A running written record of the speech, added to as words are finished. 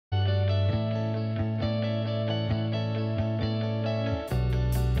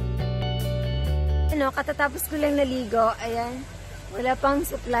ano, katatapos ko lang naligo. Ayan. Wala pang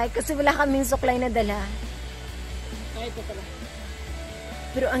suklay. Kasi wala kaming suklay na dala. Ay, ito pala.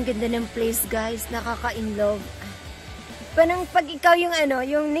 Pero ang ganda ng place, guys. Nakaka-inlove. Parang pag ikaw yung ano,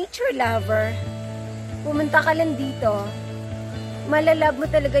 yung nature lover, pumunta ka lang dito, malalab mo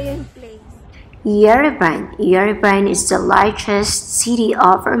talaga yung place. Yerevan is the largest city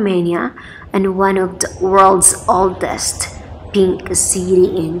of Armenia and one of the world's oldest pink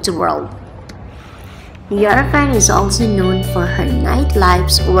city in the world. Yerevan is also known for her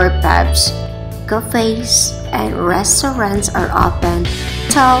nightlifes where pubs, cafes, and restaurants are open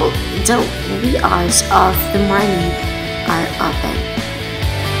till the wee hours of the morning are open.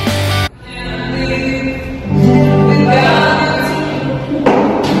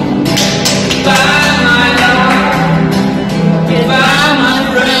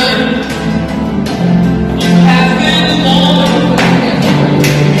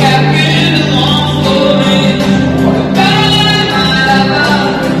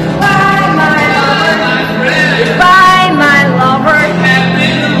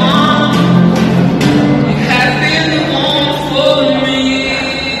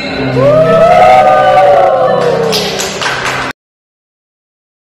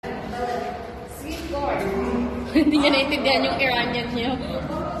 Hindi niya naintindihan yung Iranian niyo. Do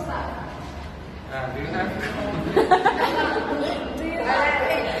you have?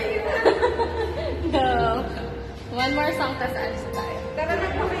 No. One more song, tas alis tayo. Where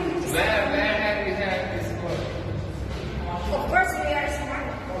have you had this book? Of course, we are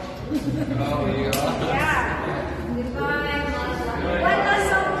smart. Oh, you are? Yeah. Goodbye. One last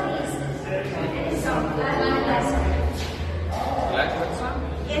song, please. Any song. One last song. Like what song?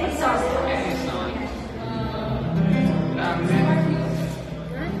 Any song. Any song.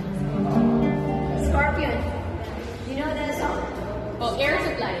 Scorpion. You know that song? Oh, Air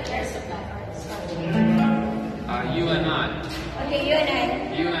Supply. Air Supply. You and I. Okay, you and I.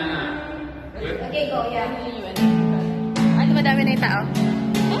 You and I. Good? Okay, go, yeah. Ay, madami na yung tao.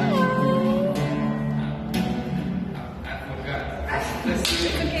 I forgot. Let's do it.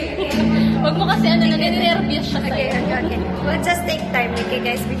 Huwag mo kasi ano, naninervyos siya Okay, sa'yo. okay. We'll just take time, okay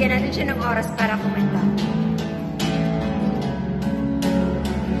guys? Bigyan natin siya ng oras para kumanta.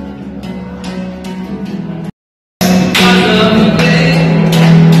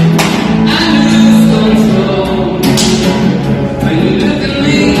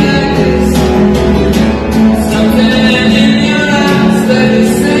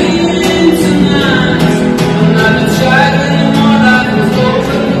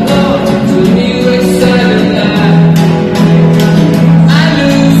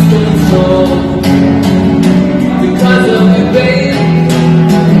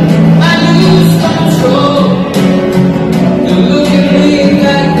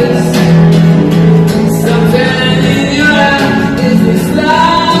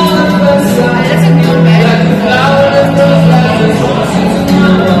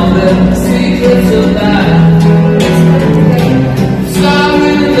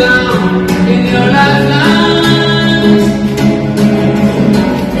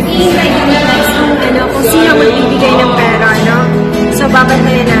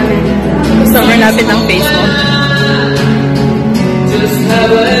 Babantayan namin. Sobrang lapit ng face mo. Just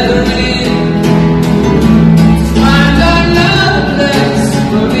have a find another place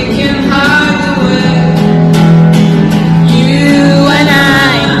where we can hide away. You and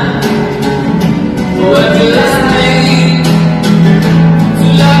I were just made to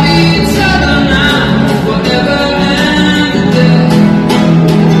love each other now, forever and a day.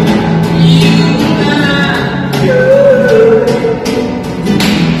 You and I.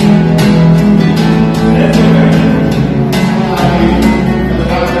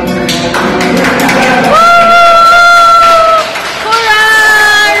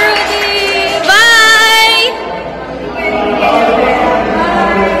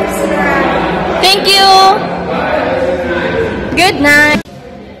 Good night.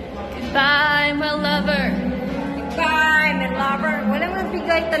 Goodbye, my lover. Bye, my lover. Walang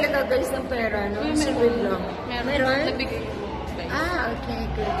nagbigay talaga guys ng pera, no? Sweet lang. Meron? Nagbigay. Okay,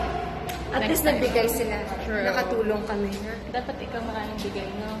 good. At least nagbigay sila. True. Nakatulong kami. Dapat ikaw maraming bigay,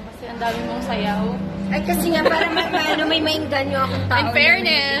 no? Kasi ang dami mong sayaw. Ay, kasi nga, para may maingganyo akong tao. In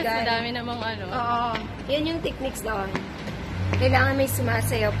fairness, na ang dami namang ano. Oo. Yan yung techniques doon. Kailangan may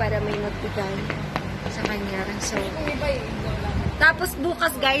sumasayaw para may magbigay sa kanya. So, tapos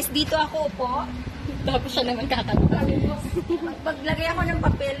bukas guys, dito ako upo. Tapos siya naman kakanta. Paglagay ako ng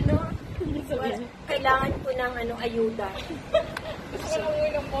papel, no? Kailangan ko ng ayuda. Gusto ko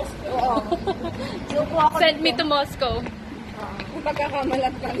ng Moscow. Oo. So, upo ako Send dito. me to Moscow. Oo.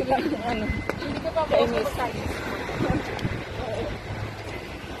 pagkakamalaglag lang ng ano. Hindi ko pa po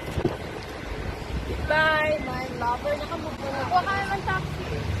Bye, my lover. Nakamove na. Kuha ka ng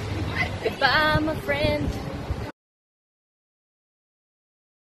taxi. Goodbye, my friend.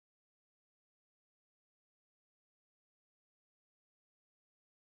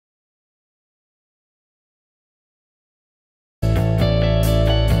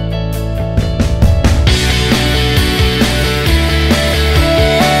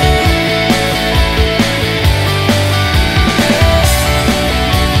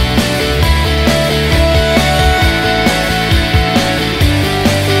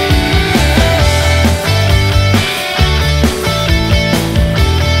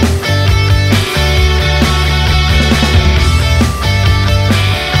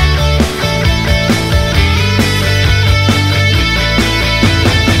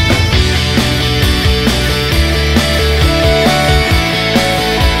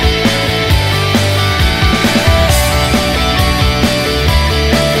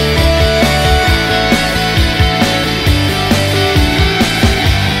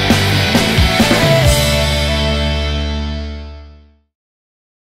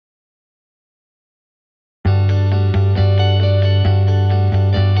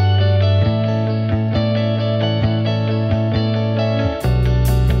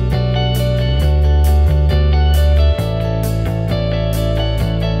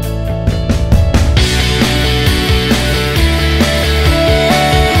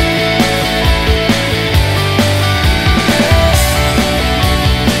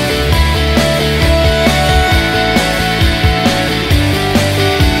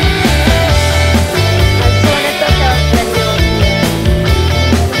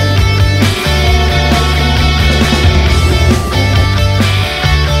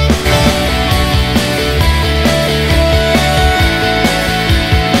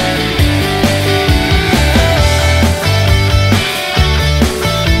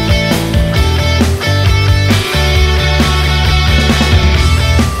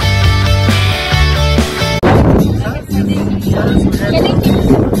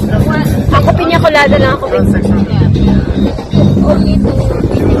 Colada lang ako. Only two.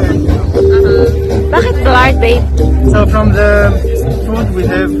 Bakit blurred, babe? So from the food we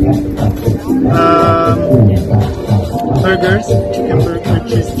have burgers, chicken burger,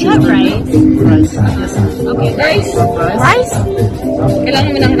 cheeseburger. Rice. Yes. Okay, rice. Rice? Kailangan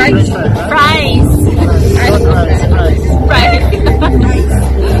mo ng rice. Fries. Rice. Rice.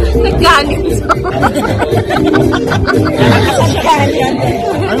 Naggalit. Are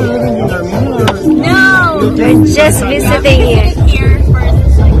you living in Armenia? No! We're just visiting here. Here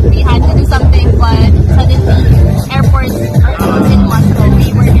first, like we had to do something, but suddenly airports are in Moscow. We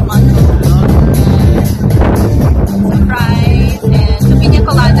were in Moscow. Surprise and two pina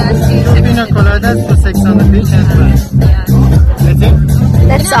coladas. Two pina coladas, 2 sex on the beach and rice. Yeah. That's it?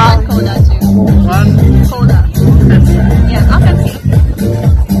 That's all. One cola too. One Cola. Pepsi. Yeah, I'll Pepsi.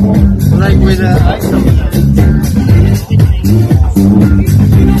 Like with the ice on the side.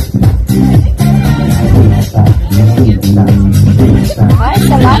 Ay,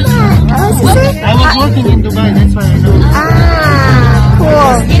 salamat. I was working in Dubai, that's why I know. Ah,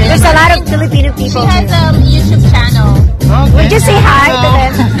 cool. There's a lot of Filipino She people has here. a YouTube channel. Okay. Would you say hi to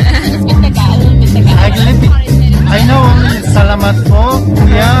them? Let's get the guy. Let's get the guy. I know only salamat po,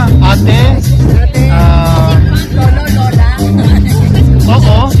 kuya, ate, oo.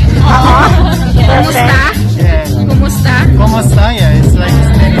 Perfect. Yeah. Kumusta? Kumusta? Yeah, it's like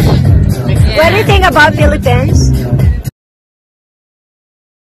Spanish. What do you think about Philippines?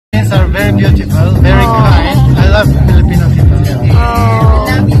 Are very beautiful, very kind. I love Filipino people. Oh.